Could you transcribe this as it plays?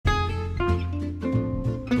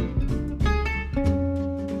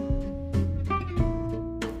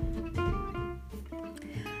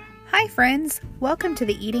friends. Welcome to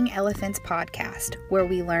the Eating Elephants podcast, where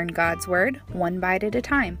we learn God's Word one bite at a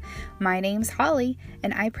time. My name's Holly,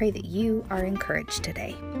 and I pray that you are encouraged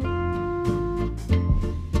today.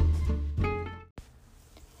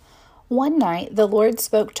 One night, the Lord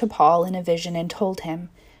spoke to Paul in a vision and told him,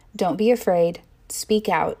 "Don't be afraid. Speak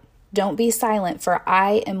out. Don't be silent, for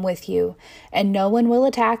I am with you, and no one will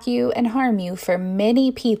attack you and harm you, for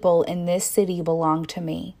many people in this city belong to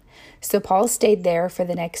me." So Paul stayed there for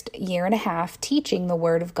the next year and a half, teaching the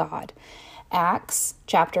word of God. Acts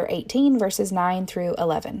chapter 18, verses 9 through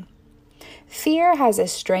 11. Fear has a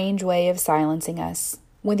strange way of silencing us.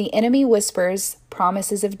 When the enemy whispers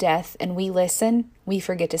promises of death and we listen, we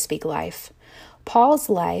forget to speak life. Paul's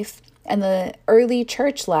life and the early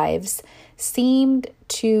church lives seemed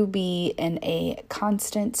to be in a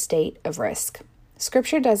constant state of risk.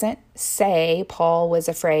 Scripture doesn't say Paul was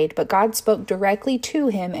afraid, but God spoke directly to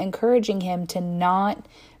him, encouraging him to not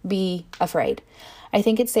be afraid. I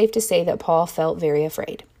think it's safe to say that Paul felt very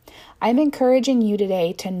afraid. I'm encouraging you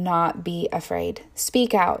today to not be afraid.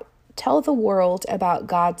 Speak out. Tell the world about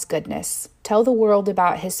God's goodness. Tell the world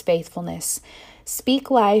about His faithfulness.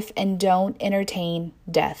 Speak life and don't entertain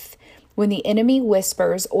death. When the enemy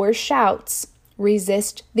whispers or shouts,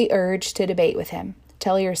 resist the urge to debate with him.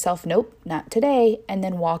 Tell yourself, nope, not today, and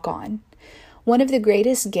then walk on. One of the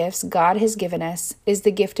greatest gifts God has given us is the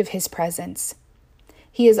gift of His presence.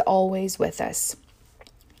 He is always with us,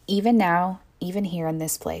 even now, even here in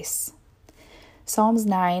this place. Psalms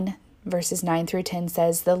 9, verses 9 through 10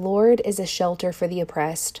 says, "The Lord is a shelter for the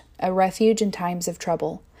oppressed, a refuge in times of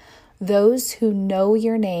trouble. Those who know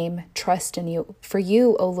your name trust in you. For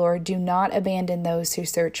you, O Lord, do not abandon those who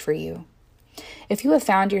search for you." If you have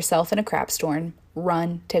found yourself in a crap storm,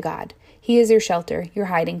 run to God. He is your shelter, your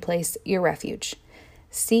hiding place, your refuge.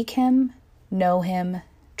 Seek Him, know Him,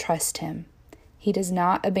 trust Him. He does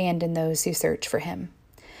not abandon those who search for Him.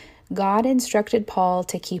 God instructed Paul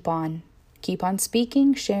to keep on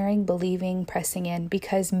speaking, sharing, believing, pressing in,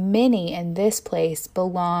 because many in this place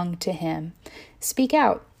belong to Him. Speak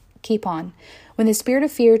out. Keep on. When the spirit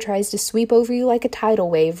of fear tries to sweep over you like a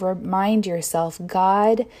tidal wave, remind yourself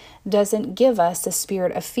God doesn't give us a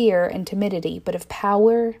spirit of fear and timidity, but of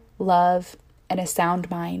power, love, and a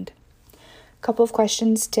sound mind. A couple of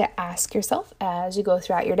questions to ask yourself as you go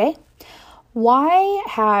throughout your day. What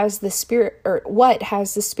has the spirit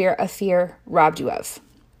of fear robbed you of?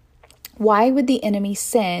 Why would the enemy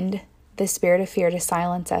send the spirit of fear to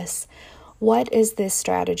silence us? What is this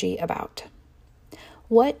strategy about?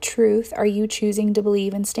 What truth are you choosing to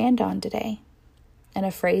believe and stand on today? And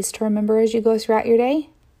a phrase to remember as you go throughout your day: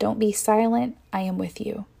 don't be silent, I am with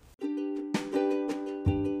you.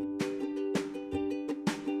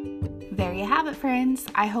 There you have it, friends.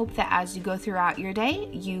 I hope that as you go throughout your day,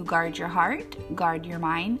 you guard your heart, guard your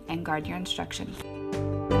mind, and guard your instructions.